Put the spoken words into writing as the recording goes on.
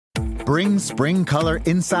Bring spring color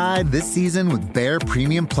inside this season with Behr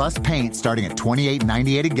Premium Plus paint starting at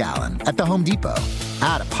 $28.98 a gallon at the Home Depot.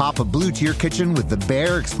 Add a pop of blue to your kitchen with the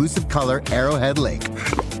Behr exclusive color Arrowhead Lake.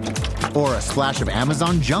 Or a splash of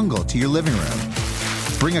Amazon Jungle to your living room.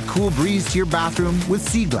 Bring a cool breeze to your bathroom with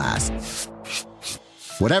Sea Glass.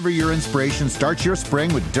 Whatever your inspiration, start your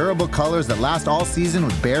spring with durable colors that last all season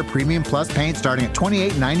with Behr Premium Plus paint starting at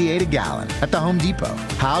 $28.98 a gallon at the Home Depot.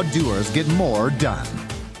 How doers get more done.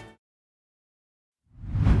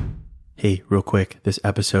 Hey, real quick, this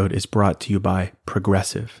episode is brought to you by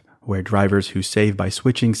Progressive, where drivers who save by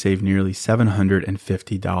switching save nearly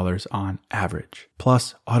 $750 on average.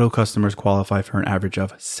 Plus, auto customers qualify for an average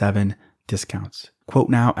of 7 discounts. Quote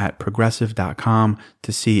now at progressive.com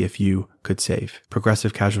to see if you could save.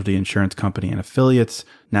 Progressive Casualty Insurance Company and Affiliates.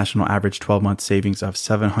 National average 12-month savings of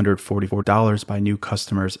 $744 by new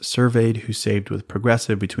customers surveyed who saved with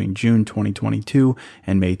Progressive between June 2022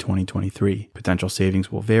 and May 2023. Potential savings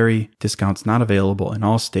will vary. Discounts not available in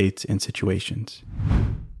all states and situations.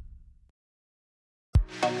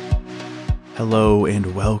 Hello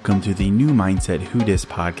and welcome to the New Mindset Who Dis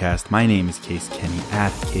podcast. My name is Case Kenny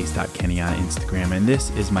at case.kenny on Instagram, and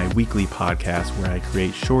this is my weekly podcast where I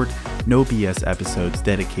create short, no BS episodes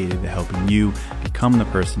dedicated to helping you become the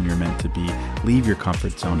person you're meant to be, leave your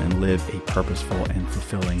comfort zone, and live a purposeful and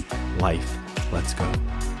fulfilling life. Let's go.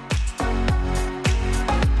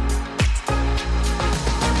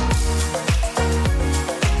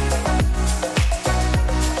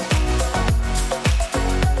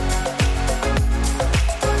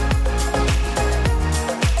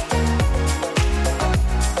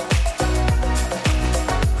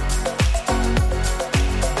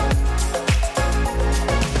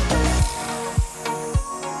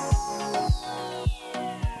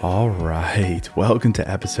 All right, welcome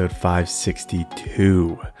to episode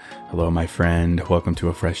 562. Hello, my friend. Welcome to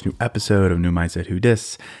a fresh new episode of New Mindset Who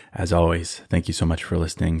Dis. As always, thank you so much for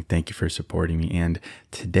listening. Thank you for supporting me. And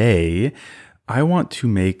today, I want to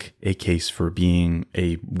make a case for being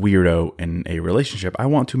a weirdo in a relationship. I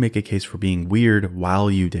want to make a case for being weird while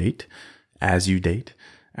you date, as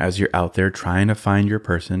you're out there trying to find your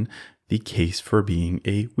person, the case for being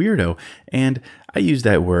a weirdo. And I use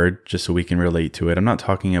that word just so we can relate to it. I'm not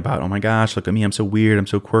talking about, oh my gosh, look at me, I'm so weird, I'm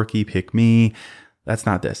so quirky, pick me. That's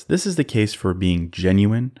not this. This is the case for being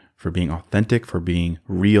genuine, for being authentic, for being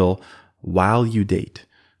real while you date.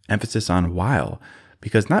 Emphasis on while,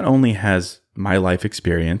 because not only has my life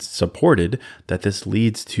experience supported that this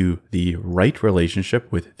leads to the right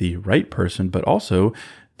relationship with the right person, but also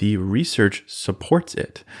the research supports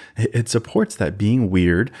it. It supports that being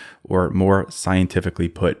weird, or more scientifically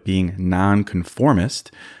put, being nonconformist,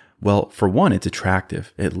 well, for one, it's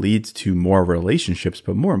attractive. It leads to more relationships,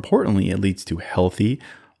 but more importantly, it leads to healthy,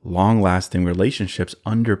 long-lasting relationships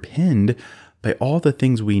underpinned by all the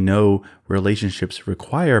things we know relationships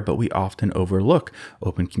require, but we often overlook: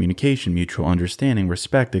 open communication, mutual understanding,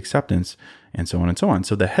 respect, acceptance, and so on and so on.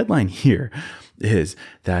 So the headline here is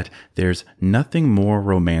that there's nothing more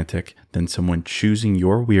romantic than someone choosing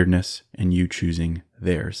your weirdness and you choosing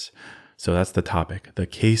theirs. So that's the topic, the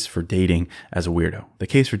case for dating as a weirdo. The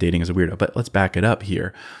case for dating as a weirdo. But let's back it up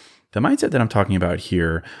here. The mindset that I'm talking about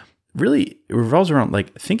here really revolves around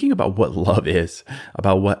like thinking about what love is,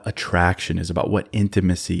 about what attraction is, about what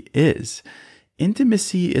intimacy is.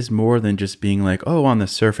 Intimacy is more than just being like, oh, on the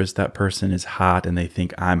surface, that person is hot and they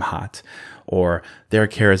think I'm hot, or they're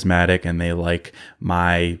charismatic and they like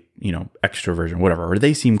my, extroversion, whatever, or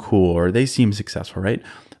they seem cool or they seem successful, right?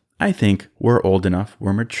 I think we're old enough,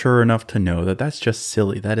 we're mature enough to know that that's just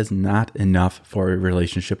silly. That is not enough for a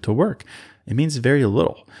relationship to work. It means very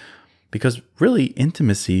little. Because really,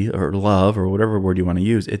 intimacy or love or whatever word you want to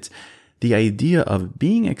use, it's the idea of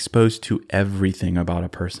being exposed to everything about a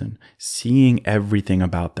person, seeing everything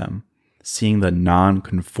about them, seeing the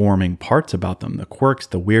non-conforming parts about them, the quirks,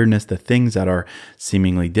 the weirdness, the things that are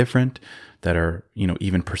seemingly different, that are,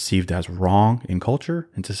 even perceived as wrong in culture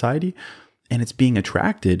and society. And it's being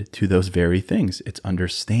attracted to those very things. It's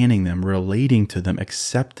understanding them, relating to them,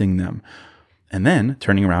 accepting them, and then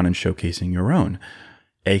turning around and showcasing your own.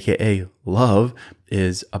 AKA love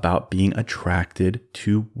is about being attracted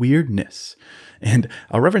to weirdness. And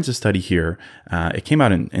I'll reference a study here. It came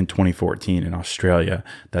out in 2014 in Australia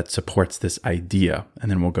that supports this idea.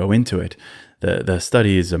 And then we'll go into it. The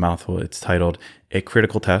study is a mouthful. It's titled A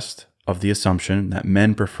Critical Test of the Assumption That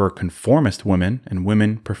Men Prefer Conformist Women and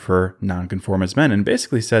Women Prefer Nonconformist Men. And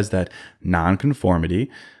basically says that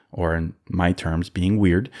nonconformity, or in my terms, being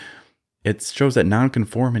weird, it shows that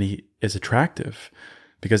nonconformity is attractive.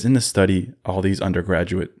 Because in this study, all these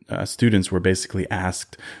undergraduate students were basically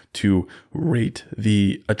asked to rate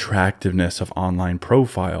the attractiveness of online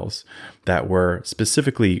profiles that were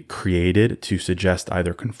specifically created to suggest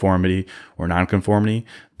either conformity or nonconformity,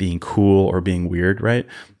 being cool or being weird, right?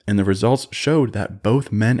 And the results showed that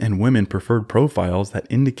both men and women preferred profiles that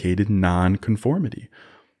indicated nonconformity.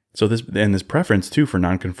 So this preference too for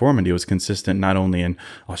nonconformity was consistent not only in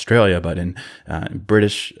Australia, but in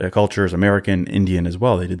British cultures, American, Indian as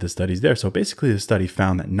well. They did the studies there. So basically the study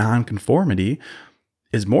found that nonconformity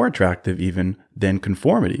is more attractive even than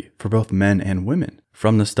conformity for both men and women.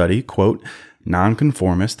 From the study, quote,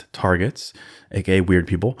 nonconformist targets, aka weird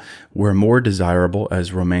people, were more desirable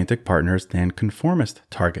as romantic partners than conformist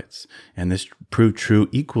targets. And this proved true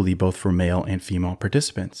equally both for male and female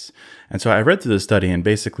participants. And so I read through the study, and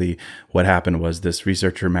basically what happened was this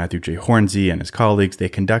researcher, Matthew J. Hornsey, and his colleagues, they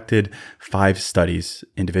conducted 5 studies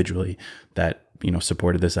individually that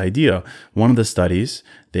supported this idea. One of the studies,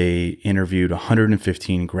 they interviewed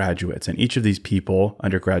 115 graduates, and each of these people,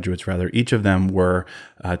 undergraduates rather, each of them were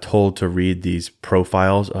told to read these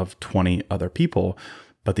profiles of 20 other people.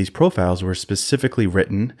 But these profiles were specifically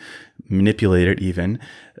written, manipulated even,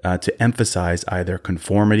 to emphasize either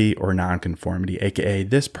conformity or nonconformity, aka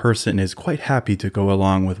this person is quite happy to go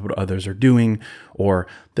along with what others are doing, or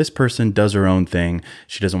this person does her own thing,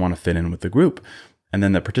 she doesn't want to fit in with the group. And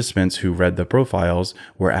then the participants who read the profiles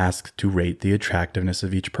were asked to rate the attractiveness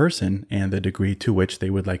of each person and the degree to which they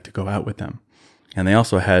would like to go out with them. And they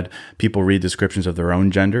also had people read descriptions of their own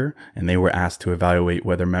gender, and they were asked to evaluate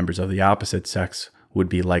whether members of the opposite sex would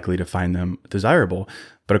be likely to find them desirable.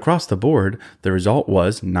 But across the board, the result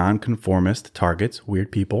was nonconformist targets, weird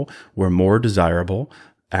people, were more desirable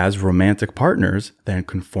as romantic partners than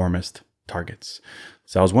conformist targets.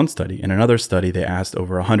 So that was one study. In another study, they asked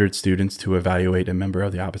over 100 students to evaluate a member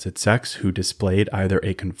of the opposite sex who displayed either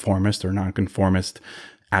a conformist or nonconformist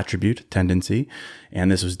attribute, tendency.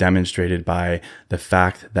 And this was demonstrated by the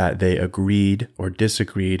fact that they agreed or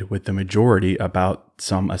disagreed with the majority about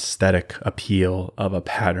some aesthetic appeal of a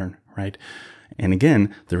pattern, right? And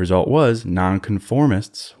again, the result was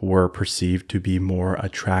nonconformists were perceived to be more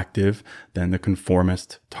attractive than the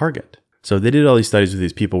conformist target. So they did all these studies with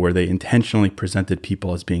these people where they intentionally presented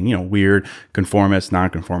people as being, weird, conformists,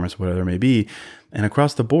 nonconformists, whatever it may be. And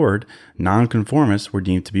across the board, nonconformists were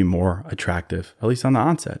deemed to be more attractive, at least on the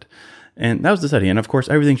onset. And that was the study. And of course,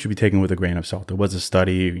 everything should be taken with a grain of salt. It was a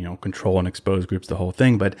study, control and exposed groups, the whole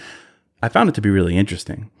thing. But I found it to be really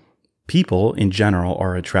interesting. People in general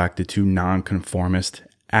are attracted to nonconformist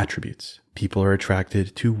attributes. People are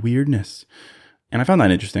attracted to weirdness. And I found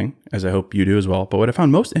that interesting, as I hope you do as well. But what I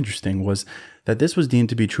found most interesting was that this was deemed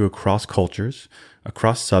to be true across cultures,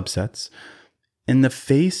 across subsets, in the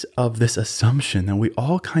face of this assumption that we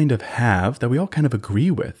all kind of have, that we all kind of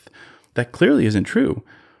agree with, that clearly isn't true.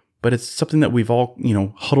 But it's something that we've all,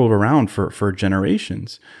 huddled around for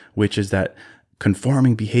generations, which is that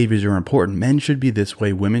conforming behaviors are important. Men should be this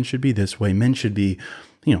way, women should be this way, men should be,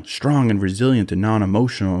 strong and resilient and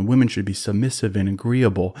non-emotional, and women should be submissive and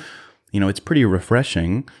agreeable. It's pretty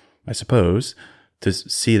refreshing, I suppose, to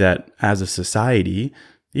see that as a society,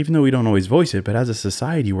 even though we don't always voice it, but as a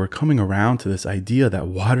society, we're coming around to this idea that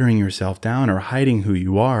watering yourself down or hiding who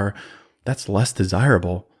you are, that's less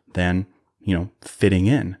desirable than, fitting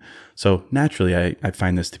in. So naturally, I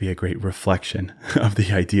find this to be a great reflection of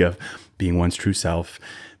the idea of being one's true self.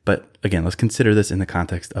 But again, let's consider this in the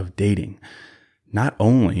context of dating. Not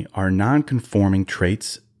only are non-conforming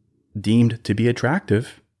traits deemed to be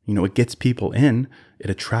attractive, it gets people in, it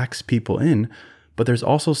attracts people in, but there's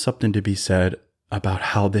also something to be said about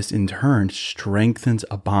how this in turn strengthens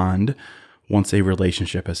a bond once a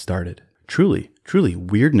relationship has started. Truly,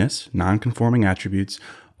 weirdness, non-conforming attributes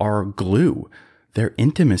are glue. They're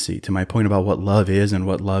intimacy. To my point about what love is and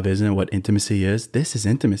what love isn't, what intimacy is, this is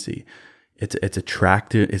intimacy. It's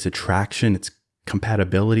attractive, it's attraction, it's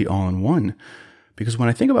compatibility all in one. Because when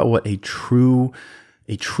I think about what a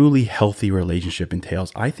truly healthy relationship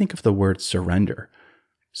entails, I think of the word surrender.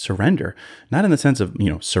 Surrender, not in the sense of,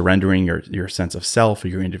 surrendering your sense of self or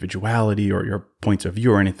your individuality or your points of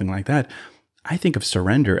view or anything like that. I think of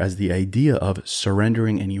surrender as the idea of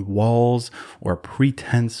surrendering any walls or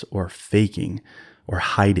pretense or faking or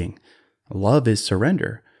hiding. Love is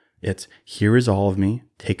surrender. It's here is all of me,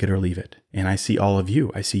 take it or leave it. And I see all of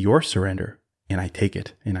you. I see your surrender and I take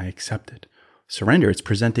it and I accept it. Surrender, it's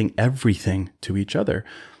presenting everything to each other.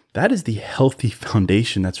 That is the healthy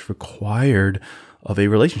foundation that's required of a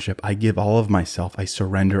relationship. I give all of myself. I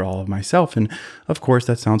surrender all of myself. And of course,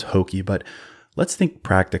 that sounds hokey, but let's think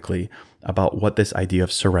practically about what this idea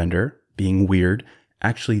of surrender, being weird,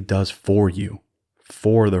 actually does for you,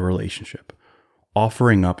 for the relationship.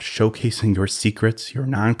 Offering up, showcasing your secrets, your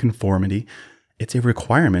nonconformity, it's a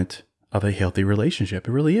requirement of a healthy relationship.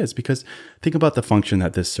 It really is, because think about the function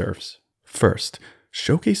that this serves. First,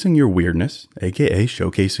 showcasing your weirdness, aka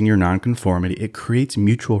showcasing your nonconformity, it creates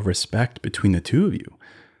mutual respect between the two of you.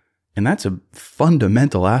 And that's a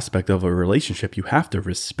fundamental aspect of a relationship. You have to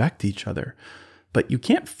respect each other. But you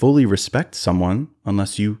can't fully respect someone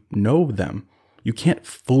unless you know them. You can't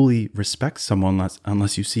fully respect someone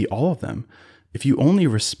unless you see all of them. If you only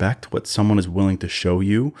respect what someone is willing to show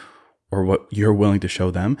you or what you're willing to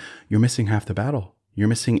show them, you're missing half the battle. You're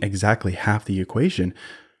missing exactly half the equation.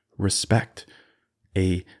 Respect,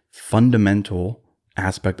 a fundamental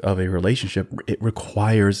aspect of a relationship, it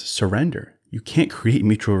requires surrender. You can't create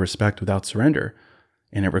mutual respect without surrender,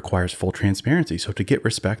 and it requires full transparency. So to get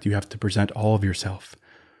respect, you have to present all of yourself,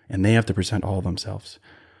 and they have to present all of themselves.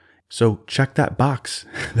 So check that box.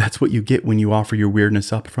 That's what you get when you offer your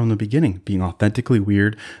weirdness up from the beginning. Being authentically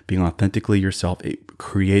weird, being authentically yourself, it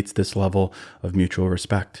creates this level of mutual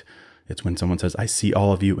respect. It's when someone says, I see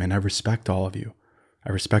all of you and I respect all of you.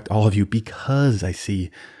 I respect all of you because I see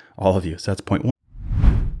all of you. So that's point one.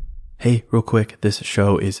 Hey, real quick, this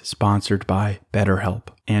show is sponsored by BetterHelp.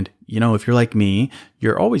 And, if you're like me,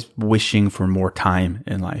 you're always wishing for more time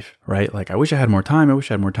in life, right? Like, I wish I had more time. I wish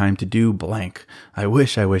I had more time to do blank. I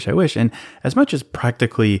wish. And as much as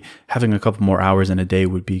practically having a couple more hours in a day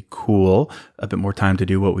would be cool, a bit more time to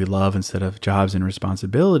do what we love instead of jobs and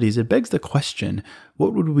responsibilities, it begs the question,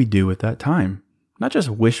 what would we do with that time? Not just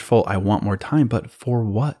wishful, I want more time, but for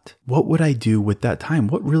what? What would I do with that time?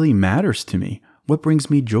 What really matters to me? What brings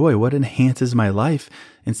me joy? What enhances my life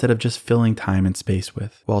instead of just filling time and space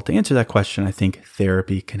with? Well, to answer that question, I think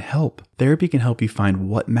therapy can help. Therapy can help you find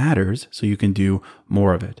what matters so you can do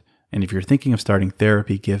more of it. And if you're thinking of starting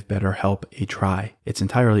therapy, give BetterHelp a try. It's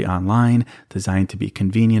entirely online, designed to be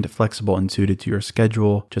convenient, flexible, and suited to your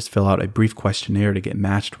schedule. Just fill out a brief questionnaire to get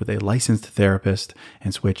matched with a licensed therapist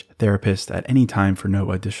and switch therapists at any time for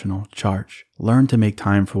no additional charge. Learn to make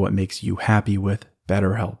time for what makes you happy with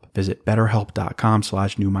BetterHelp. Visit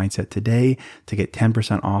betterhelp.com/newmindset today to get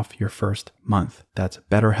 10% off your first month. That's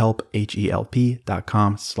BetterHelp,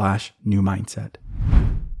 HELP.com/newmindset.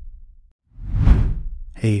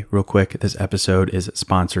 Hey, real quick, this episode is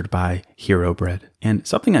sponsored by Hero Bread. And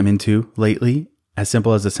something I'm into lately, as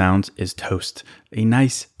simple as it sounds, is toast. A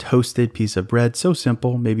nice toasted piece of bread, so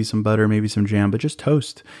simple, maybe some butter, maybe some jam, but just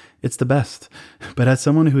toast. It's the best. But as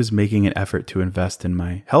someone who is making an effort to invest in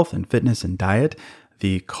my health and fitness and diet,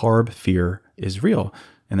 the carb fear is real.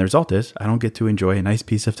 And the result is I don't get to enjoy a nice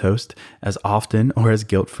piece of toast as often or as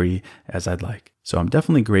guilt-free as I'd like. So I'm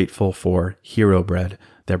definitely grateful for Hero Bread.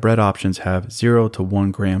 Their bread options have 0 to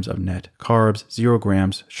 1 grams of net carbs, 0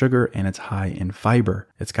 grams sugar, and it's high in fiber.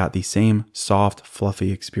 It's got the same soft,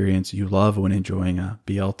 fluffy experience you love when enjoying a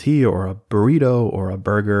BLT or a burrito or a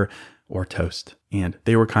burger or toast. And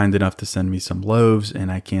they were kind enough to send me some loaves,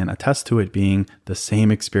 and I can attest to it being the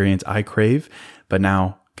same experience I crave, but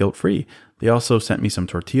now guilt-free. They also sent me some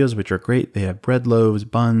tortillas, which are great. They have bread loaves,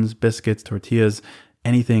 buns, biscuits, tortillas,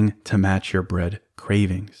 anything to match your bread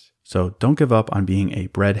cravings. So don't give up on being a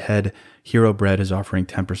breadhead. Hero Bread is offering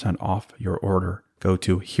 10% off your order. Go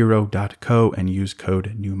to hero.co and use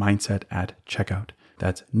code NEWMINDSET at checkout.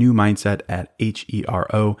 That's NEWMINDSET at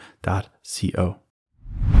hero.co.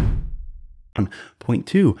 Point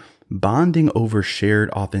 2, bonding over shared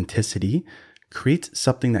authenticity creates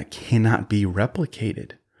something that cannot be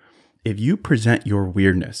replicated. If you present your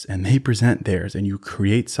weirdness and they present theirs and you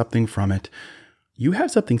create something from it, you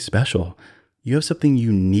have something special. You have something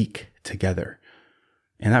unique together.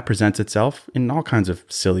 And that presents itself in all kinds of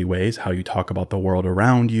silly ways, how you talk about the world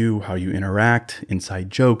around you, how you interact,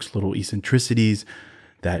 inside jokes, little eccentricities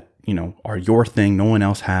that, are your thing, no one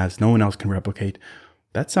else has, no one else can replicate.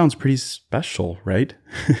 That sounds pretty special, right?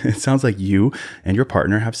 It sounds like you and your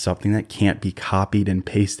partner have something that can't be copied and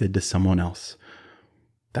pasted to someone else.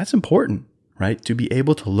 That's important, right? To be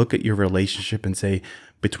able to look at your relationship and say,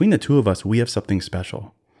 between the two of us, we have something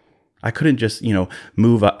special. I couldn't just,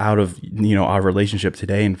 move out of, our relationship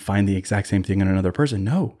today and find the exact same thing in another person.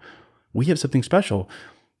 No, we have something special.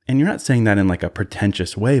 And you're not saying that in like a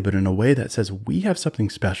pretentious way, but in a way that says we have something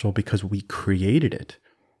special because we created it.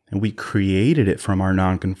 And we created it from our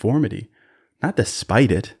nonconformity, not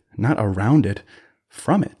despite it, not around it,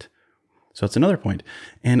 from it. So it's another point.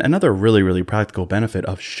 And another really, really practical benefit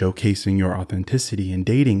of showcasing your authenticity in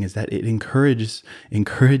dating is that it encourages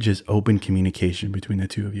open communication between the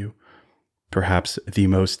two of you. Perhaps the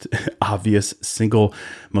most obvious, single,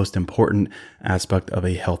 most important aspect of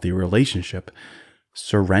a healthy relationship.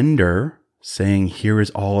 Surrender, saying, here is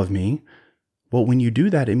all of me, Well, when you do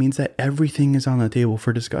that, it means that everything is on the table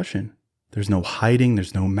for discussion. There's no hiding,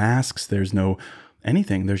 there's no masks, there's no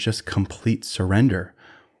anything. There's just complete surrender.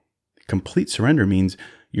 Complete surrender means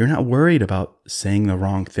you're not worried about saying the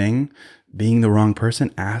wrong thing, being the wrong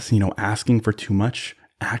person, asking for too much,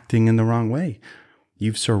 acting in the wrong way.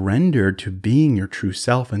 You've surrendered to being your true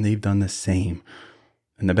self, and they've done the same.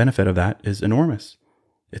 And the benefit of that is enormous.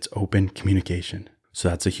 It's open communication. So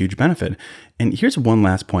that's a huge benefit. And here's one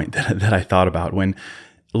last point that I thought about when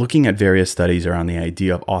looking at various studies around the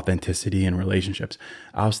idea of authenticity in relationships.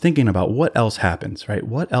 I was thinking about what else happens, right?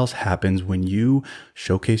 What else happens when you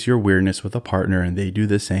showcase your weirdness with a partner and they do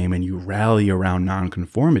the same and you rally around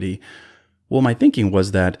nonconformity? Well, my thinking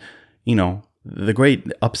was that, the great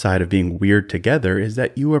upside of being weird together is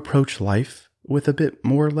that you approach life with a bit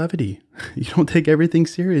more levity. You don't take everything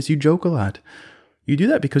serious. You joke a lot. You do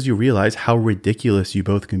that because you realize how ridiculous you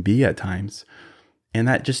both can be at times. And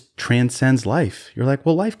that just transcends life. You're like,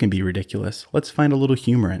 well, life can be ridiculous. Let's find a little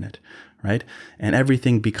humor in it, right? And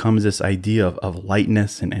everything becomes this idea of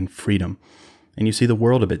lightness and freedom. And you see the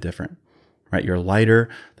world a bit different, right? You're lighter.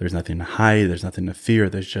 There's nothing to hide. There's nothing to fear.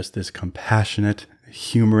 There's just this compassionate,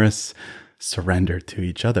 humorous surrender to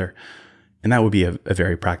each other. And that would be a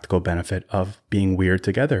very practical benefit of being weird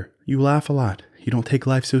together. You laugh a lot. You don't take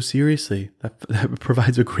life so seriously. That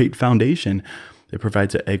provides a great foundation. It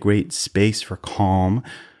provides a great space for calm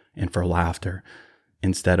and for laughter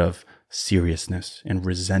instead of seriousness and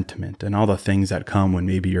resentment and all the things that come when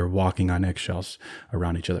maybe you're walking on eggshells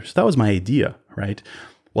around each other. So that was my idea, right?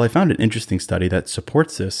 Well, I found an interesting study that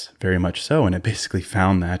supports this very much so. And it basically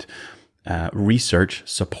found that research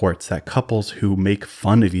supports that couples who make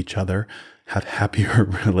fun of each other have happier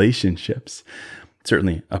relationships.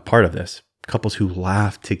 Certainly a part of this. Couples who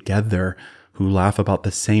laugh together, who laugh about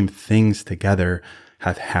the same things together,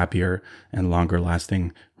 have happier and longer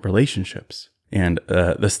lasting relationships. And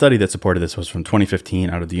the study that supported this was from 2015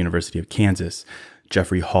 out of the University of Kansas.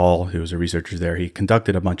 Jeffrey Hall, who was a researcher there, he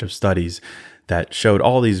conducted a bunch of studies that showed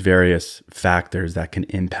all these various factors that can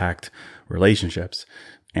impact relationships.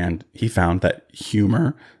 And he found that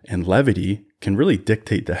humor and levity can really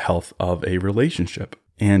dictate the health of a relationship.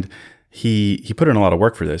 And he put in a lot of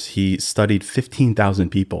work for this. He studied 15,000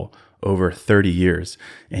 people over 30 years,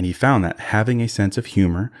 and he found that having a sense of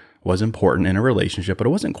humor was important in a relationship, but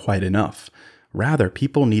it wasn't quite enough. Rather,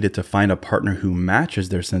 people needed to find a partner who matches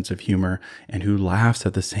their sense of humor and who laughs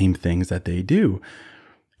at the same things that they do.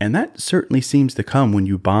 And that certainly seems to come when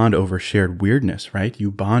you bond over shared weirdness, right?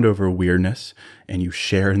 You bond over weirdness and you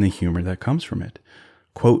share in the humor that comes from it.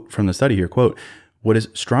 Quote from the study here, quote, "What is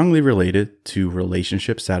strongly related to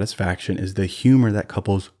relationship satisfaction is the humor that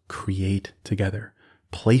couples create together.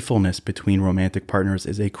 Playfulness between romantic partners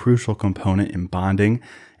is a crucial component in bonding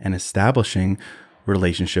and establishing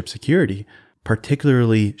relationship security,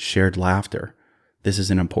 particularly shared laughter. This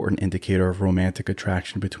is an important indicator of romantic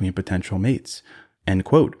attraction between potential mates." End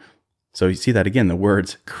quote. So you see that again, the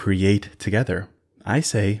words create together. I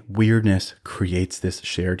say weirdness creates this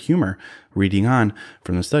shared humor. Reading on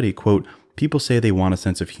from the study, quote, "People say they want a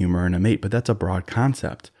sense of humor in a mate, but that's a broad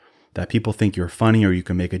concept. That people think you're funny or you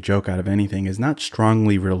can make a joke out of anything is not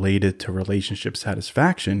strongly related to relationship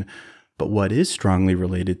satisfaction, but what is strongly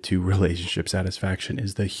related to relationship satisfaction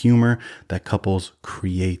is the humor that couples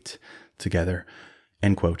create together."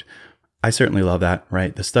 End quote. I certainly love that,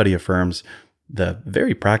 right? The study affirms the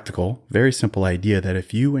very practical, very simple idea that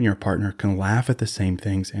if you and your partner can laugh at the same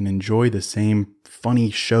things and enjoy the same funny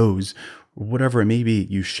shows, whatever it may be,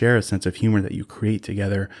 you share a sense of humor that you create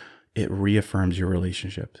together, it reaffirms your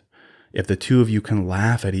relationship. If the two of you can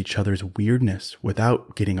laugh at each other's weirdness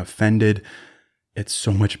without getting offended, it's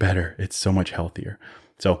so much better. It's so much healthier.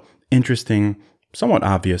 So interesting, somewhat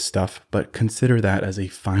obvious stuff, but consider that as a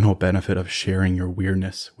final benefit of sharing your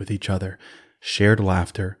weirdness with each other. Shared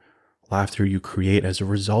laughter you create as a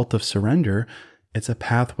result of surrender, it's a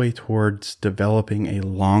pathway towards developing a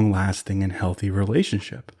long-lasting and healthy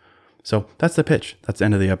relationship. So that's the pitch. That's the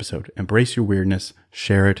end of the episode. Embrace your weirdness,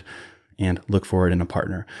 share it, and look for it in a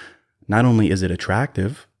partner. Not only is it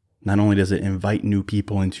attractive, not only does it invite new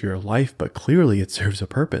people into your life, but clearly it serves a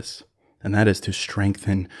purpose, and that is to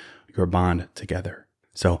strengthen your bond together.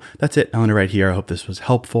 So that's it. I'll end it right here. I hope this was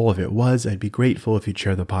helpful. If it was, I'd be grateful if you'd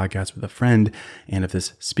share the podcast with a friend. And if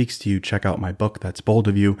this speaks to you, check out my book, That's Bold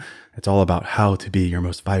of You. It's all about how to be your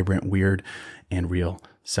most vibrant, weird, and real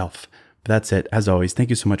self. But that's it. As always, thank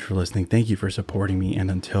you so much for listening. Thank you for supporting me.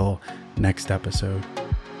 And until next episode,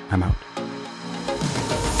 I'm out.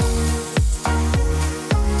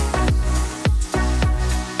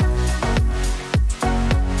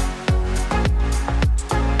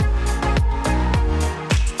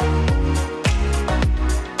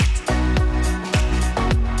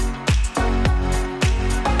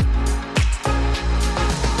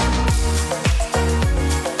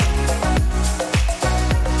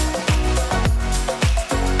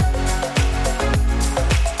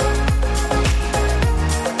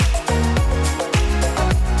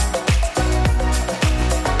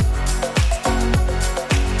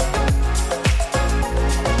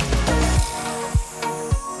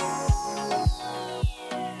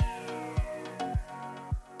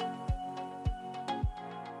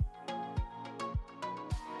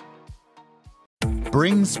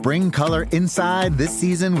 Bring spring color inside this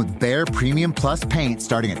season with Behr Premium Plus paint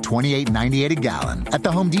starting at $28.98 a gallon at the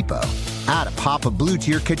Home Depot. Add a pop of blue to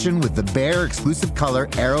your kitchen with the Behr exclusive color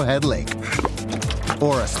Arrowhead Lake.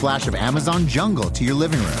 Or a splash of Amazon Jungle to your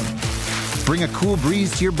living room. Bring a cool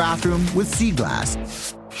breeze to your bathroom with Sea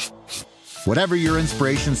Glass. Whatever your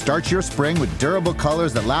inspiration, start your spring with durable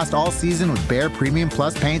colors that last all season with Behr Premium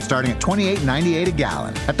Plus paint starting at $28.98 a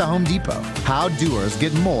gallon at the Home Depot. How doers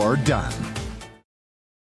get more done.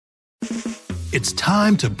 It's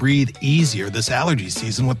time to breathe easier this allergy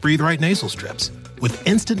season with Breathe Right nasal strips. With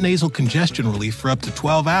instant nasal congestion relief for up to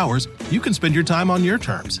 12 hours, you can spend your time on your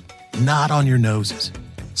terms, not on your noses.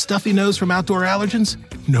 Stuffy nose from outdoor allergens?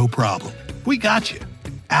 No problem. We got you.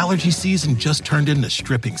 Allergy season just turned into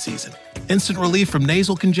stripping season. Instant relief from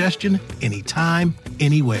nasal congestion, anytime,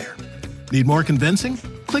 anywhere. Need more convincing?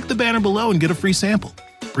 Click the banner below and get a free sample.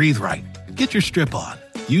 Breathe Right. Get your strip on.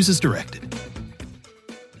 Use as directed.